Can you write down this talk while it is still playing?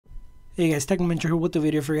Hey guys, Tech Mentor here with the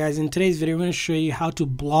video for you guys. In today's video, I'm going to show you how to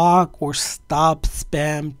block or stop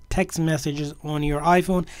spam text messages on your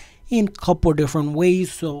iPhone in a couple different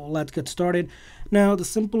ways. So let's get started. Now, the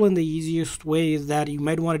simple and the easiest way is that you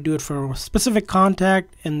might want to do it for a specific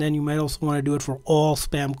contact, and then you might also want to do it for all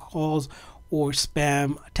spam calls or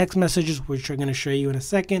spam text messages, which I'm going to show you in a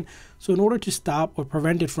second. So in order to stop or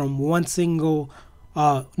prevent it from one single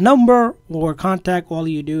number or contact, all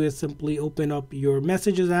you do is simply open up your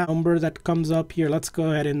messages app. Number that comes up here, let's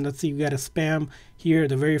go ahead and let's see, we got a spam here,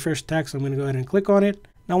 the very first text. I'm going to go ahead and click on it.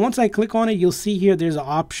 Now once I click on it, you'll see here there's an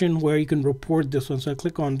option where you can report this one. So I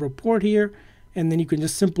click on report here, and then you can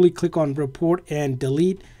just simply click on report and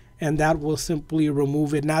delete, and that will simply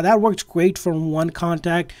remove it. Now that works great for one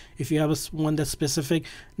contact if you have one that's specific.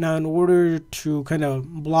 Now in order to kind of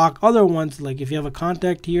block other ones, like if you have a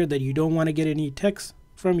contact here that you don't want to get any text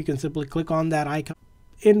from, you can simply click on that icon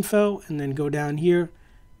info and then go down here,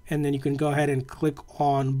 and then you can go ahead and click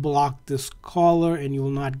on block this caller, and you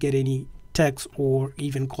will not get any text or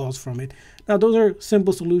even calls from it. Now those are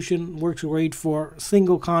simple solution, works great for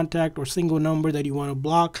single contact or single number that you want to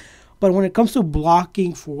block. But when it comes to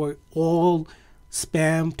blocking for all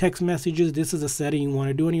spam text messages, this is a setting you want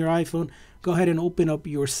to do on your iPhone. Go ahead and open up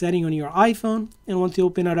your setting on your iPhone, and once you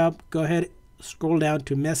open it up, go ahead, scroll down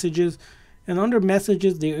to messages, and under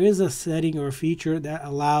messages there is a setting or a feature that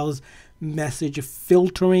allows message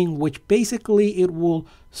filtering, which basically it will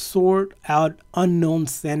sort out unknown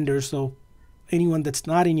senders. So anyone that's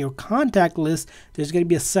not in your contact list, there's going to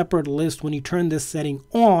be a separate list when you turn this setting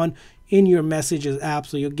on in your messages app.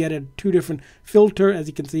 So you'll get a two different filter. As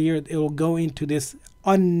you can see here, it will go into this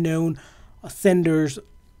unknown senders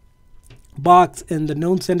box, and the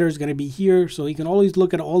known sender is going to be here. So you can always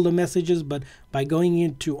look at all the messages, but by going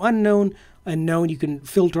into unknown, you can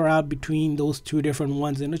filter out between those two different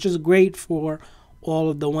ones, and which is great for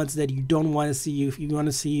all of the ones that you don't want to see. If you want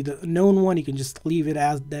to see the known one, you can just leave it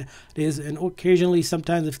as that is, and occasionally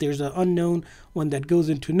sometimes if there's an unknown one that goes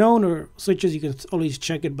into known or switches, you can always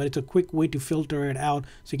check it, but it's a quick way to filter it out,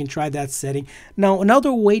 so you can try that setting. Now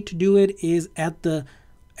another way to do it is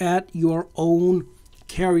at your own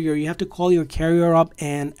carrier. You have to call your carrier up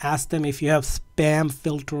and ask them if you have spam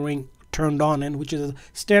filtering turned on, and which is a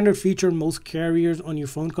standard feature most carriers on your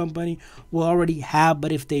phone company will already have.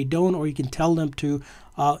 But if they don't, or you can tell them to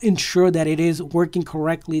ensure that it is working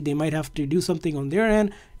correctly, they might have to do something on their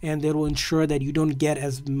end, and they will ensure that you don't get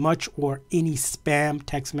as much or any spam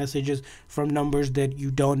text messages from numbers that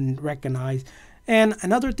you don't recognize. And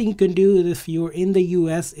another thing you can do if you're in the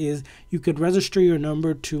US is you could register your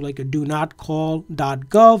number to like a do not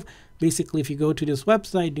call.gov. Basically, if you go to this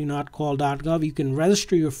website, do not call.gov, you can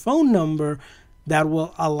register your phone number. That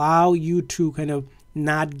will allow you to kind of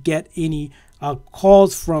not get any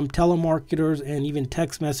calls from telemarketers, and even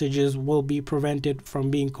text messages will be prevented from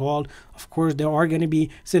being called. Of course, there are going to be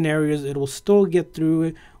scenarios it will still get through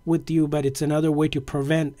it with you, but it's another way to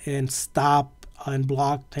prevent and stop and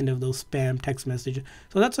block kind of those spam text messages.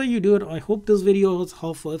 So that's how you do it. I hope this video was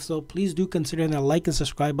helpful. If so, please do consider that like and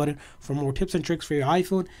subscribe button for more tips and tricks for your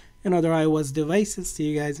iPhone and other iOS devices. See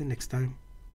you guys next time.